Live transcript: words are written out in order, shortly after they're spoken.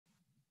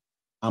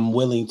I'm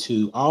willing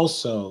to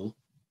also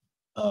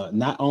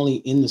not only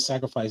in the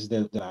sacrifices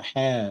that I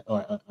had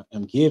or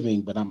am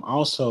giving, but I'm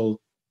also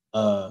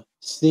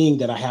seeing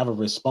that I have a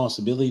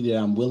responsibility that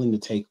I'm willing to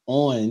take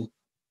on.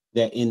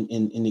 That in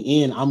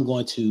the end, I'm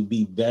going to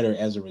be better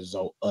as a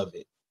result of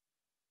it.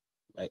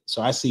 Right.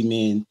 So I see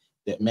men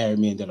that married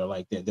men that are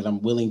like that. That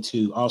I'm willing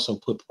to also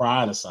put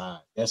pride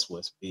aside. That's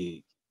what's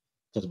big.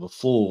 Because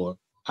before,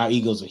 our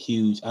egos are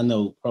huge. I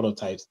know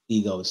Prototype's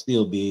ego is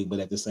still big, but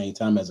at the same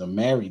time, as a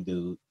married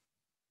dude,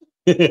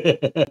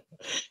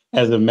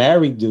 as a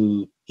married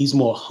dude, he's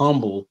more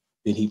humble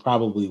than he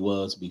probably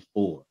was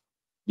before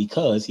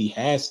because he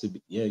has to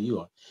be. Yeah, you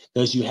are.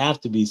 Because you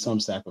have to be some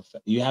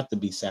sacrifice. You have to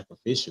be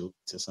sacrificial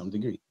to some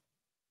degree.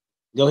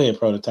 Go ahead,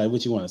 Prototype.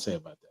 What you want to say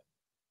about that?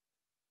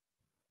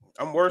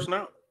 I'm worse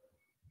now.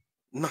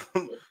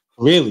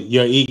 Really,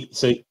 your ego.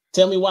 So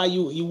tell me why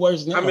you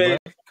worse I now, mean,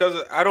 bro.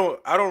 because I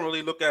don't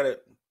really look at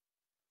it.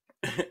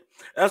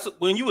 That's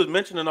when you was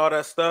mentioning all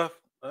that stuff.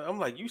 I'm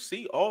like, you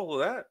see all of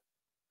that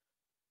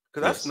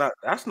because Yes.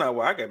 that's not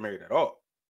why I got married at all.